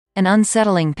An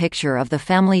unsettling picture of the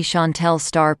family Chantel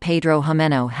star Pedro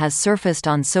Jimeno has surfaced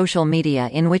on social media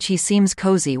in which he seems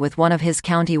cozy with one of his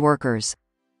county workers.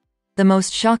 The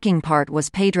most shocking part was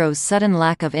Pedro's sudden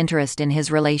lack of interest in his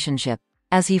relationship,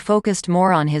 as he focused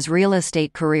more on his real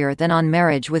estate career than on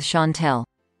marriage with Chantel.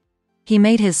 He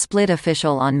made his split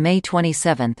official on May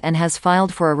 27 and has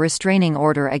filed for a restraining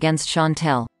order against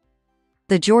Chantel.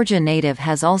 The Georgia native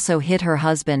has also hit her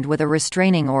husband with a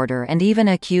restraining order and even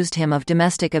accused him of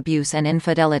domestic abuse and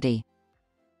infidelity.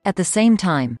 At the same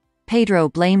time, Pedro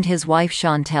blamed his wife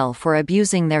Chantel for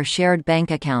abusing their shared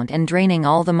bank account and draining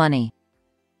all the money.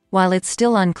 While it's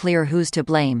still unclear who's to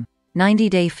blame, 90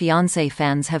 Day Fiance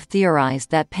fans have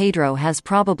theorized that Pedro has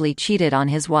probably cheated on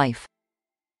his wife.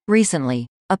 Recently,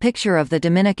 a picture of the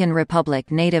Dominican Republic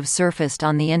native surfaced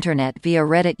on the internet via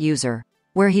Reddit user,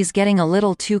 where he's getting a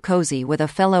little too cozy with a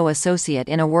fellow associate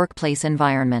in a workplace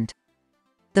environment.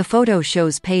 The photo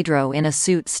shows Pedro in a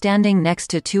suit standing next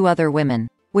to two other women,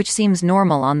 which seems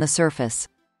normal on the surface.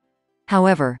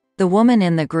 However, the woman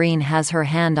in the green has her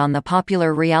hand on the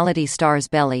popular reality star's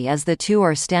belly as the two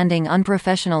are standing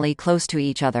unprofessionally close to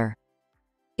each other.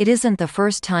 It isn't the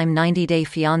first time 90 Day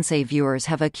Fiancé viewers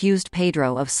have accused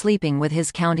Pedro of sleeping with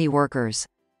his county workers.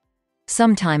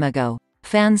 Some time ago,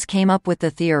 fans came up with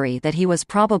the theory that he was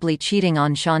probably cheating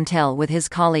on Chantel with his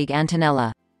colleague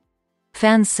Antonella.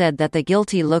 Fans said that the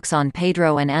guilty looks on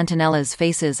Pedro and Antonella's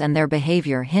faces and their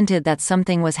behavior hinted that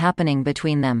something was happening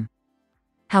between them.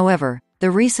 However,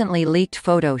 the recently leaked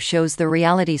photo shows the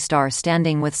reality star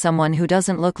standing with someone who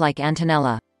doesn't look like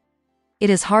Antonella. It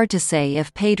is hard to say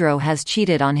if Pedro has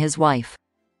cheated on his wife.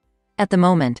 At the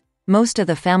moment, most of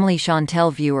the family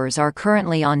Chantel viewers are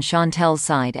currently on Chantel's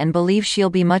side and believe she'll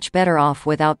be much better off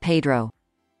without Pedro.